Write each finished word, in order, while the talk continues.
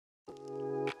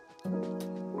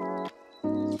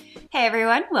Hey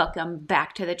everyone, welcome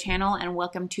back to the channel and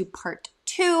welcome to part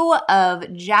 2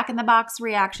 of Jack in the Box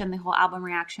reaction, the whole album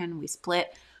reaction. We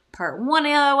split part 1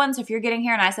 and the other one, so if you're getting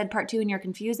here and I said part 2 and you're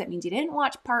confused, that means you didn't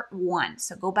watch part 1,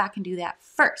 so go back and do that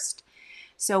first.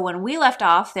 So when we left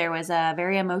off, there was a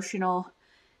very emotional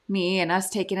me and us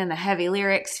taking in the heavy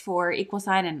lyrics for Equal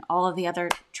Sign and all of the other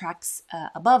tracks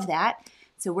above that.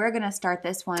 So we're going to start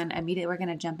this one immediately. We're going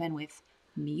to jump in with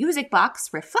Music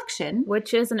Box Reflection,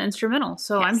 which is an instrumental.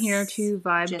 So yes. I'm here to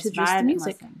vibe to just the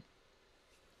music.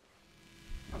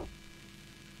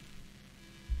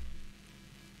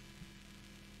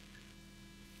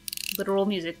 Literal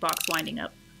music box winding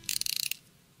up.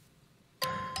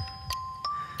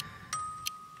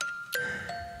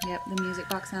 Yep, the music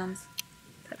box sounds. Is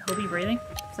that Hobie breathing?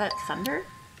 Is that thunder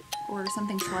or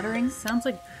something fluttering? Sounds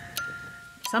like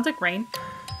rain.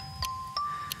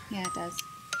 Yeah, it does.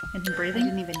 And him breathing? I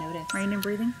didn't even notice. Rain and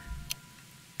breathing?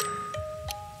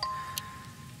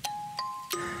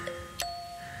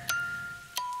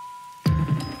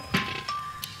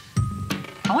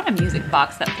 I want a music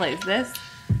box that plays this.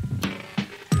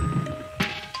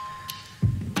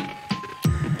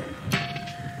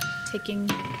 Ticking.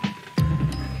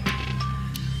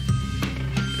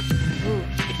 Ooh,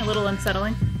 a little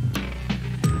unsettling.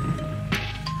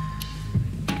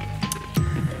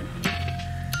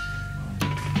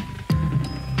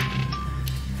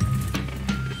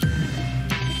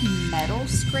 Metal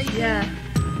scraping? Yeah.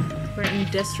 We're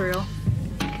industrial.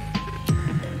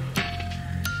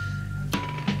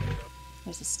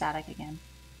 There's a static again.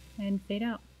 And fade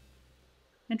out.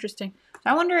 Interesting.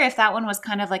 I wonder if that one was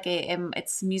kind of like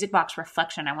it's Music Box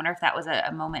Reflection. I wonder if that was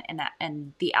a moment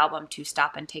in the album to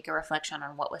stop and take a reflection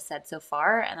on what was said so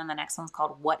far. And then the next one's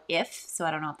called What If? So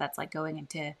I don't know if that's like going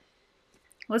into...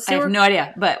 Let's see. I have no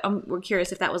idea, but we're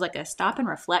curious if that was like a stop and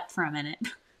reflect for a minute.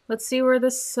 Let's see where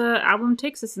this album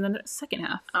takes us in the second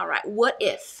half. All right, What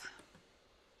If?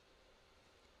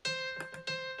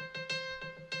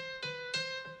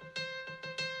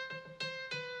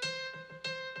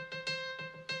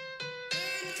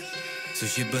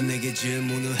 수십 번 내게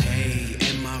질문을 해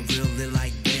Am I really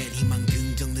like that? 희망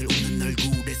긍정 늘 오는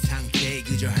얼굴의 상태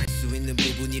그저 할 수 있는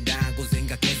부분이라고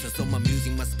생각했어 So my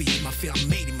music must be my feel I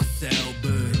made it myself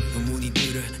But 의문이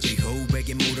들어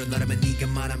제호흡에게 물어 너라면 네가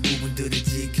말한 부분들을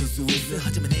지킬 수 있어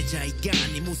하지만 내 자의가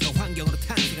아닌 무서운 환경으로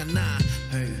탄생한 나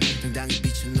당당히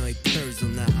비춘 너의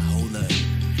persona Hold up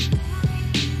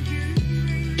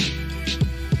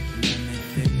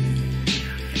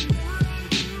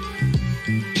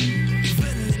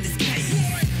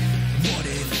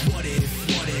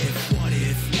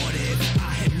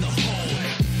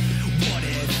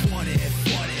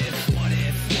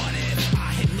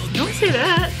Say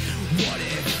that.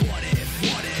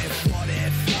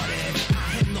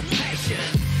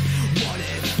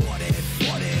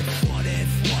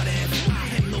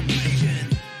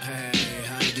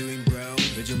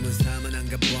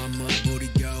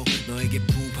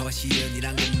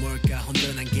 시련이란 건 뭘까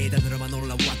혼돈한 계단으로만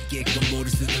올라왔기에 그건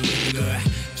모를 수도 있는 거야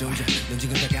점점 넌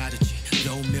지금 다 가졌지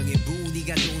너 운명의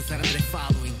분위기가 좋은 사람들의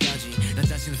following까지 난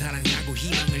자신을 사랑하고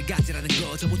희망을 가지라는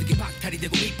거저 모든 게 박탈이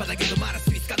되고 밑바닥에도 말할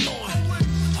수 있을까 너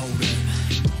Hold up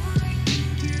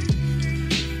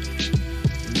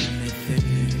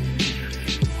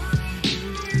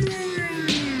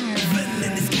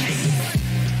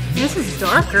This is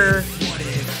darker.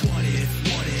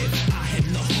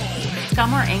 It's got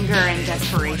more anger and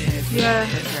desperation. Yeah.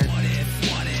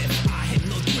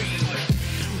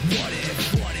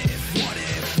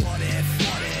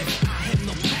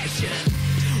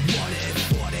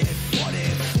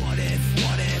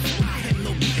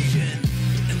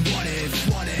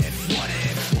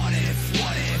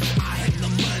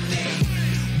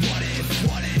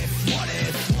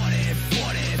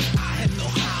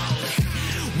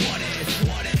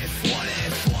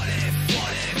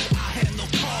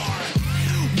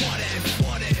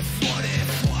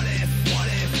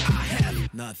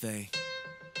 Nothing.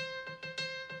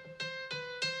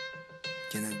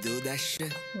 Can I do that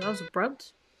shit? Well, that was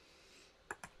abrupt.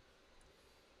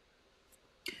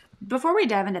 Before we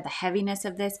dive into the heaviness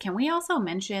of this, can we also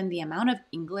mention the amount of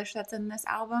English that's in this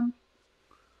album?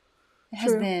 It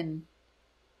has been,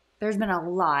 there's been a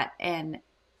lot, and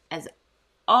as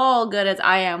all good as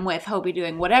I am with Hobie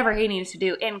doing whatever he needs to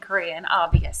do in Korean,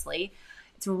 obviously,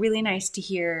 it's really nice to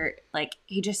hear, like,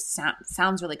 he just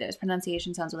sounds really good. His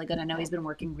pronunciation sounds really good. I know he's been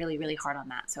working really, really hard on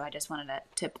that, so I just wanted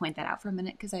to point that out for a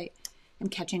minute because I am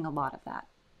catching a lot of that.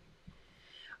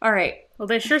 All right. Well,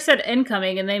 they sure said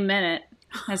incoming, and they meant it.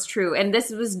 That's true. And this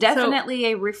was definitely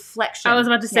a reflection. I was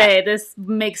about to say, this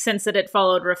makes sense that it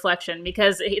followed reflection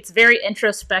because it's very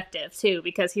introspective, too,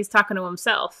 because he's talking to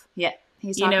himself. Yeah.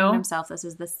 He's talking to himself. This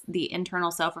is the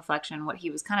internal self-reflection. What he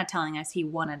was kind of telling us he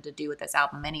wanted to do with this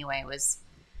album anyway was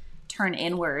turn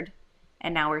inward.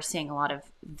 And now we're seeing a lot of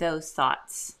those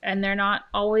thoughts. And they're not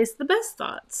always the best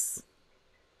thoughts.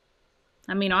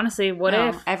 I mean, honestly, what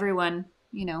if... Everyone,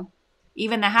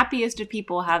 even the happiest of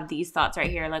people have these thoughts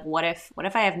right here. Like, what if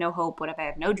I have no hope? What if I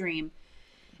have no dream?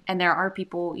 And there are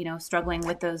people, struggling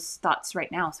with those thoughts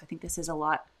right now. So I think this is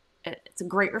it's a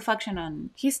great reflection on...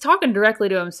 He's talking directly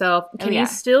to himself. Can you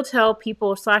still tell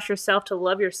people / yourself to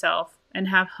love yourself and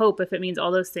have hope if it means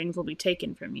all those things will be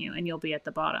taken from you and you'll be at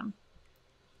the bottom?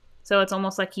 So it's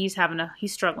almost like he's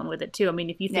struggling with it too. I mean,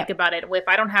 if you think about it, if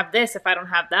I don't have this, if I don't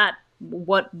have that,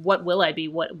 what will I be?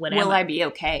 Will I be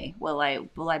okay? Will I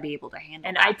be able to handle?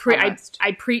 And that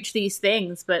I preach these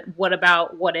things, but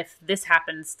what if this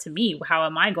happens to me? How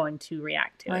am I going to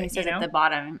react to it? He says at the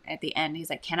bottom, at the end,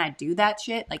 he's like, "Can I do that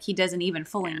shit?" Like he doesn't even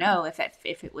fully know if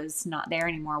it was not there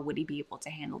anymore, would he be able to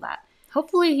handle that?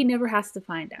 Hopefully, he never has to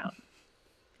find out.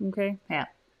 Okay. Yeah.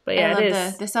 But yeah, I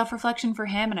love the self-reflection for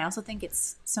him, and I also think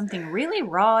it's something really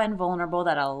raw and vulnerable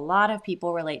that a lot of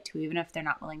people relate to, even if they're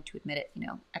not willing to admit it,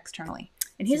 externally.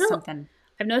 And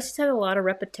I've noticed he had a lot of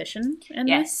repetition in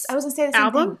this. I was gonna say the same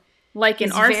album, thing. Like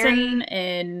in Arson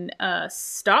and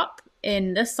Stop.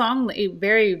 In this song,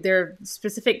 there are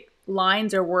specific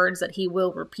lines or words that he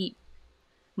will repeat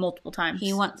multiple times.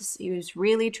 He was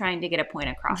really trying to get a point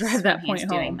across. Drive that point home.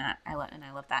 Doing that. I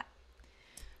love that.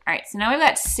 All right, so now we've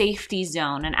got safety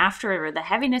zone, and after the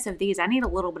heaviness of these, I need a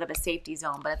little bit of a safety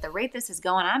zone. But at the rate this is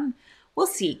going, we'll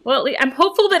see. Well, I'm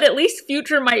hopeful that at least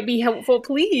Future might be helpful.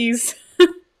 Please.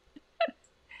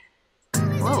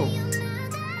 Whoa.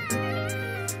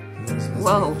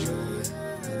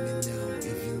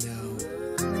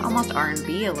 It's almost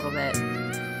R&B a little bit.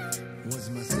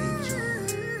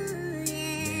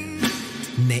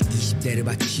 내 20대를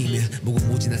바치며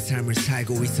무궁무진한 삶을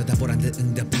살고 있어 다 보란 듯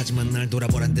응답하지만 날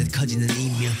돌아보란 듯 커지는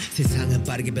이명 세상은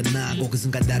빠르게 변하고 그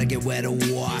순간 다르게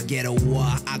외로워 괴로워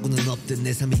아구는 없듯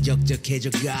내 삶이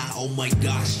적적해져가 Oh my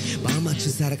gosh 마음 맞춰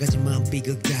살아가지만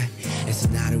삐걱대 애써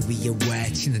나를 위해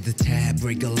외치는 듯해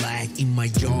Break a leg in my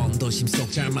zone 도심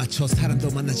속 잘 맞춰 사람도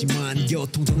만나지만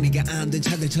교통정리가 안 된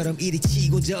차들처럼 이리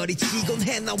치고 저리 치곤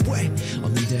해 나 왜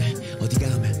없는데 어디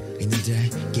가면 있는데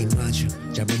게임 맞춰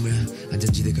잘 보면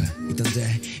안전지대가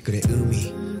있던데 그래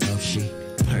의미 없이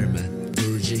팔만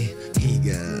돌지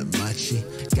이가 마치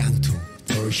깡통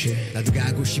Porsche 나도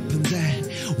가고 싶은데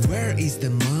Where is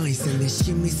the mindset 내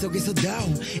심리 속에서도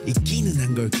있기는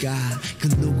한 걸까 그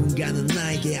누군가는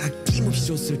나에게 아낌없이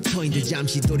줬을 터인데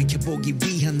잠시 돌이켜보기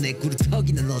위한 내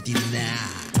구루터기는 어딨나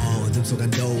어둠 속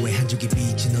안도의 한 줄기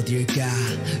빛은 어딜까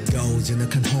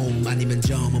고즈넉한 home 아니면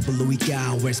저 먼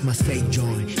블루일까 Where's my safe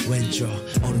zone 왼쪽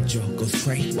오른쪽 go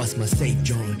straight What's my safe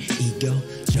zone 이거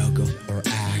저거 or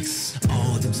X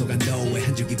어둠 속 안도의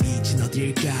한 줄기 빛은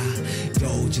어딜까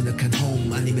고즈넉한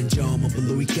home 아니면 저 먼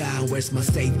블루일까 Where's my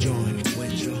safe zone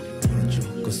왼쪽 오른쪽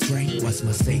go straight What's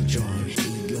my safe zone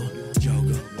이거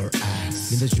저거 or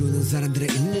X 믿어주는 사람들의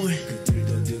응원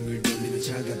그들도 등을 돌리며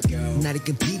차갑고 날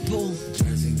이끈 people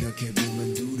잘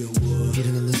생각해보면 두려워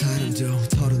일어나는 사람도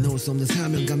털어놓을 수 없는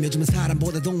사명감 요즘은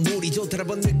사람보다 동물이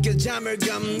좋다라고 느껴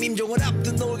자멸감 임종을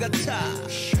앞둔 노을 같아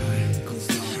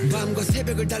밤과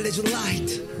새벽을 달래준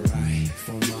light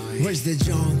Where's the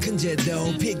zone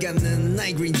근제도 피가는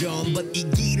night green zone But 이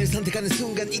길을 선택하는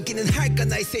순간 있기는 할까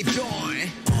나의 safe zone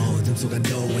어둠 속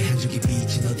안도의 한 줄기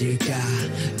빛은 어딜까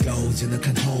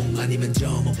고즈넉한 home 아니면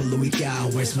저 먼 블루일까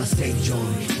Where's my safe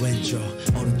zone 왼쪽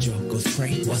오른쪽 go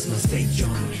straight What's my safe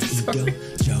zone 이거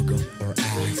저거 or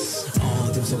X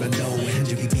어둠 속 안도의 한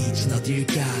줄기 빛은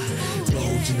어딜까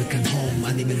고즈넉한 home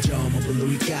아니면 저 먼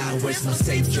블루일까 Where's my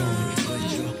safe zone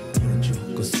왼쪽 오른쪽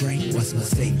go straight What's my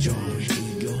safe zone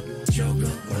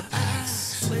Joker or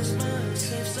X. Well,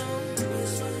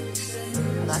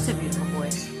 that's a beautiful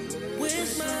voice.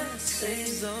 Where's my safe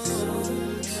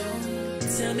zone?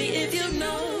 Tell me if you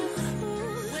know.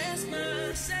 Where's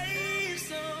my safe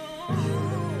zone?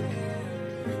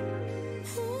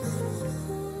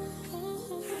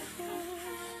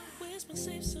 Where's my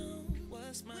safe zone?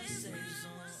 Where's my safe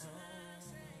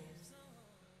zone?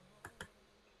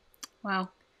 Wow.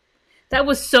 That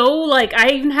was so, I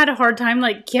even had a hard time,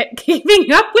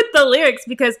 keeping up with the lyrics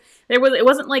because it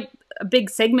wasn't, a big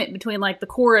segment between, the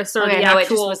chorus or the actual... it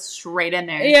just was straight in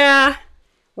there. Yeah.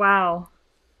 Wow.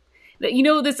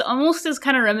 This almost is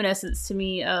kind of reminiscent to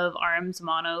me of RM's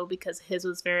Mono because his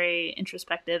was very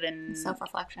introspective and...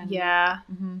 Self-reflection. Yeah.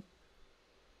 Mm-hmm.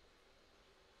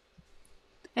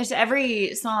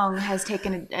 Every song has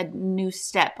taken a new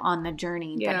step on the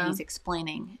journey that he's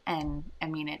explaining, and I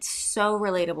mean it's so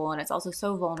relatable, and it's also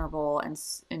so vulnerable,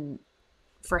 and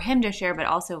for him to share, but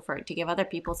also to give other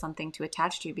people something to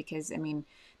attach to, because I mean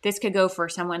this could go for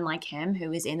someone like him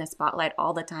who is in the spotlight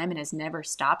all the time and has never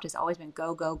stopped, has always been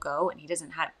go, go, go, and he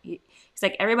doesn't have. He's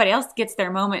like everybody else gets their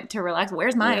moment to relax.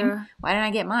 Where's mine? Yeah. Why didn't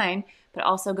I get mine? But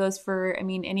also goes for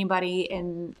anybody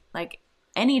in like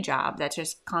any job that's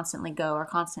just constantly go or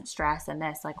constant stress and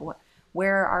this, like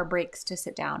where are breaks to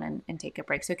sit down and take a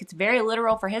break. So it gets very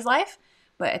literal for his life,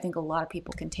 but I think a lot of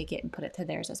people can take it and put it to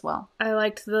theirs as well. I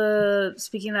liked the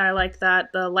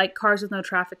like cars with no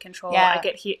traffic control. Yeah. I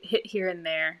get hit here and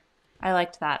there. I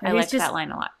liked that. I liked that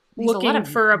line a lot. Looking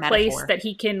for a place that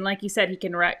he can, like you said, he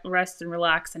can rest and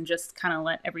relax and just kind of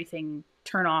let everything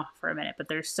turn off for a minute. But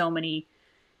there's so many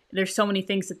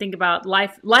things to think about.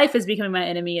 Life is becoming my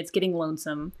enemy. It's getting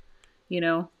lonesome.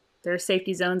 There are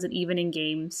safety zones, and even in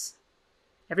games,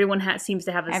 everyone seems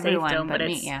to have a safe zone. But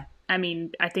it's, I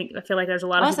mean, I feel like there's a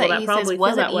lot of people that probably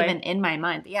feel that way. Wasn't even in my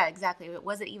mind. Yeah, exactly. It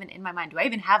wasn't even in my mind. Do I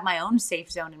even have my own safe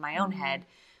zone in my own head?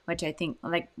 Which I think,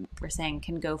 like we're saying,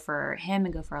 can go for him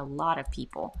and go for a lot of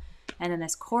people. And then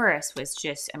this chorus was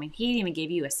just, I mean, he didn't even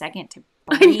give you a second to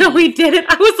breathe. I know he didn't.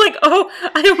 I was like, oh,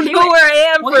 I don't know where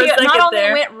I am for a second. Not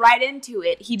only went right into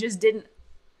it, he just didn't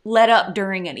let up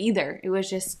during it either. It was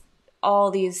just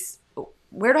all these,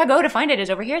 where do I go to find it? Is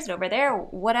it over here? Is it over there?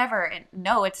 Whatever. And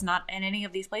no, it's not in any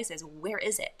of these places. Where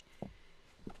is it?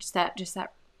 Just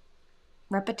that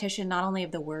repetition, not only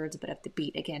of the words, but of the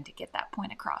beat, again, to get that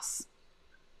point across.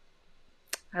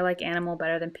 I like Animal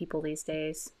better than People these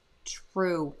days.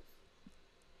 True.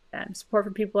 And support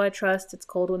from people I trust. It's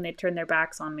cold when they turn their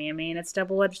backs on me. I mean, it's a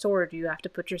double-edged sword. You have to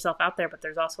put yourself out there, but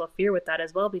there's also a fear with that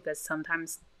as well, because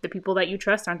sometimes the people that you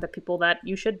trust aren't the people that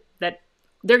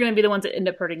they're going to be the ones that end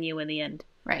up hurting you in the end.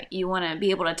 Right. You want to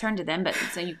be able to turn to them, but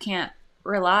so you can't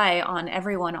rely on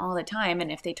everyone all the time. And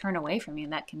if they turn away from you,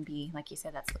 that can be, like you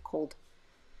said, that's the cold.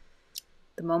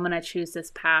 The moment I choose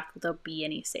this path, will there be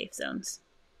any safe zones?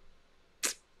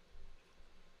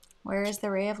 Where is the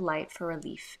ray of light for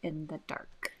relief in the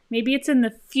dark? Maybe it's in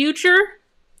the future?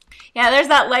 Yeah, there's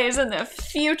that light is in the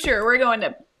future. We're going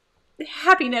to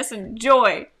happiness and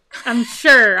joy. I'm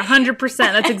sure, 100%.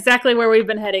 That's exactly where we've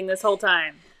been heading this whole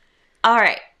time. All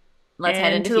right. Let's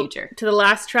head into the future. To the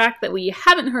last track that we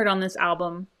haven't heard on this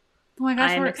album. Oh my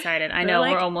gosh, I'm excited. I know,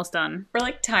 we're almost done. We're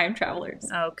like time travelers.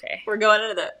 Okay. We're going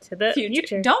into the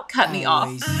future. Don't cut me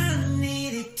off.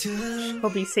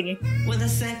 We'll be singing.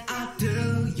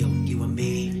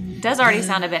 It does already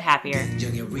sound a bit happier.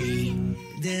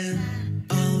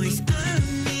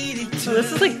 So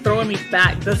this is like throwing me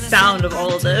back, the sound of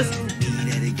all of this.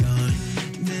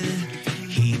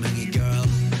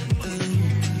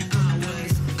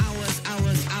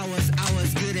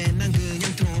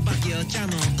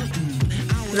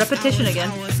 Repetition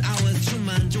again.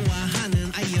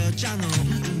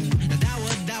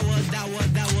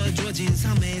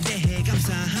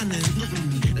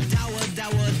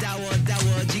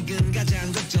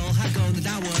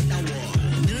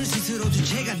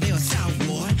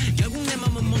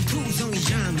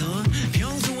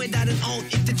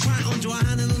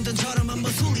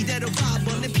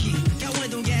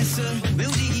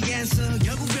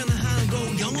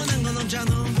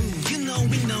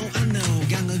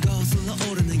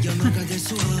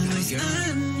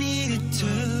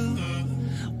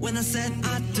 When I said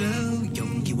I do,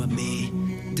 용기와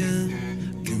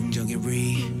믿음, 긍정의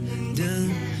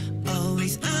rhythm,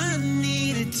 always I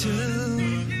needed to.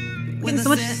 When so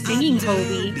much singing,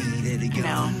 Toby.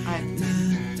 No,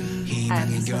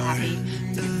 I'm so happy.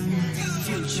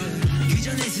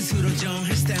 그전에 스스로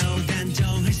정할 style,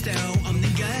 단정할 style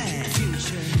없는 게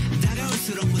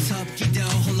다가올수록 무섭기도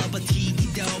홀로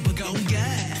버티기도 버거운 게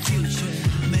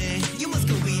Man, you must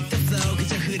go with the flow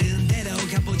그저 흐르는 대로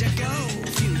가보자고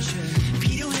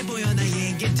필요해 보여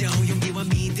나에게도 용기와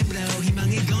믿음으로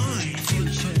희망의 걸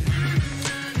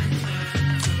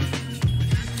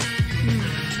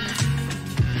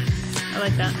I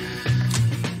like that.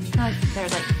 They're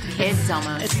like kids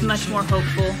almost. It's much more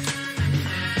hopeful.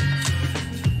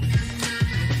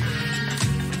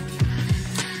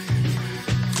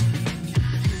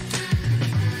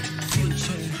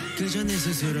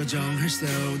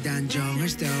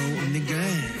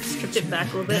 Stripped it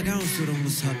back a little bit.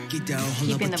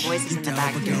 Keeping the voices in the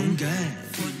back.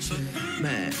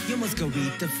 You must go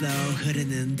with the flow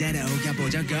흐르는 대로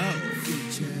가보자고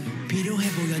필요해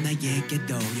보여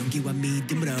나에게도 용기와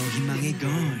믿음으로 희망의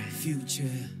걸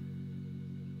Future.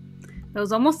 It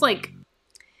was almost like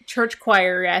church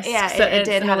choir-esque. Yeah, so it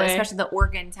did have, way. especially the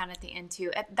organ sound at the end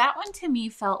too. That one to me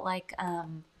felt like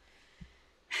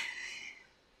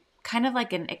kind of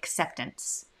like an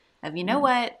acceptance of, you know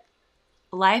what,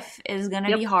 life is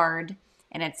gonna be hard,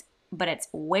 and it's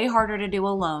way harder to do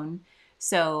alone.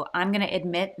 So I'm gonna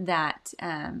admit that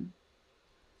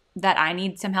that I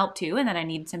need some help too, and that I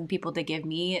need some people to give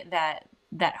me that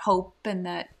hope and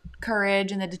that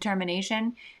courage and the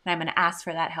determination, and I'm gonna ask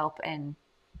for that help. And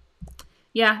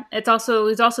yeah, he's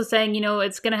also saying, you know,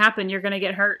 it's gonna happen. You're gonna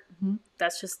get hurt. Mm-hmm.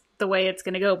 That's just the way it's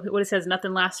gonna go. What it says,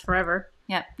 nothing lasts forever.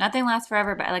 Yeah, nothing lasts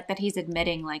forever. But I like that he's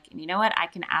admitting, like, you know what, I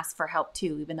can ask for help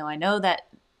too, even though I know that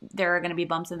there are going to be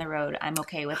bumps in the road. I'm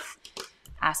okay with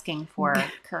asking for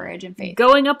courage and faith.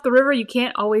 Going up the river, you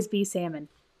can't always be salmon.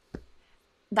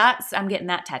 I'm getting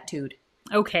that tattooed.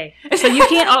 Okay, so you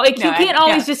can't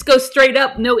always just go straight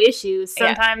up, no issues.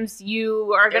 Sometimes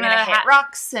you are gonna hit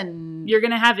rocks, and you're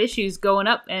gonna have issues going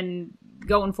up and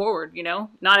going forward. You know,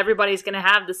 not everybody's gonna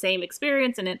have the same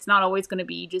experience, and it's not always gonna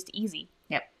be just easy.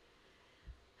 Yep.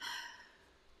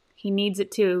 He needs it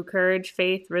too. Courage,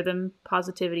 faith, rhythm of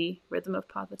positivity.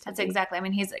 That's exactly. I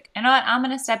mean, he's like, you know what? I'm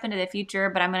going to step into the future,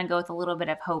 but I'm going to go with a little bit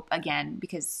of hope again,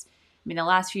 because, I mean, the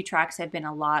last few tracks have been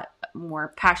a lot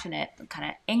more passionate, kind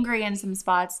of angry in some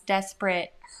spots,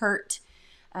 desperate, hurt,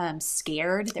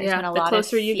 scared. There's been a lot of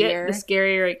fear. The closer you get, the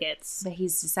scarier it gets. But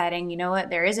he's deciding, you know what?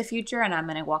 There is a future, and I'm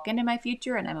going to walk into my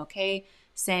future, and I'm okay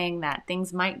saying that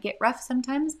things might get rough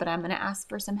sometimes, but I'm going to ask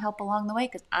for some help along the way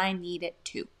because I need it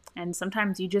too. And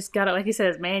sometimes you just gotta, like he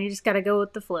says, man, you just gotta go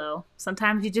with the flow.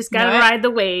 Sometimes you just gotta ride the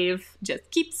wave.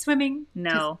 Just keep swimming.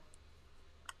 No.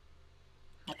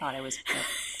 I thought it was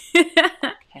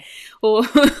okay. Well,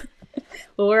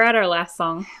 we're at our last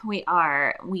song. We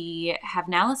are. We have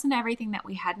now listened to everything that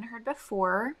we hadn't heard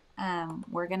before.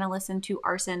 We're going to listen to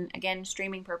Arson, again,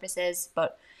 streaming purposes,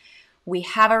 but we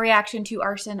have a reaction to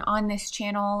Arson on this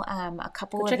channel a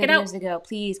couple of videos ago.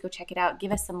 Please go check it out.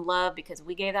 Give us some love, because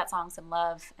we gave that song some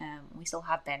love. We still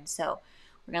have been. So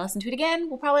we're going to listen to it again.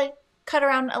 We'll probably cut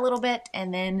around a little bit,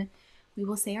 and then we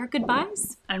will say our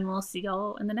goodbyes. And we'll see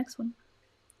y'all in the next one.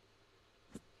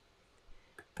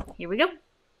 Here we go.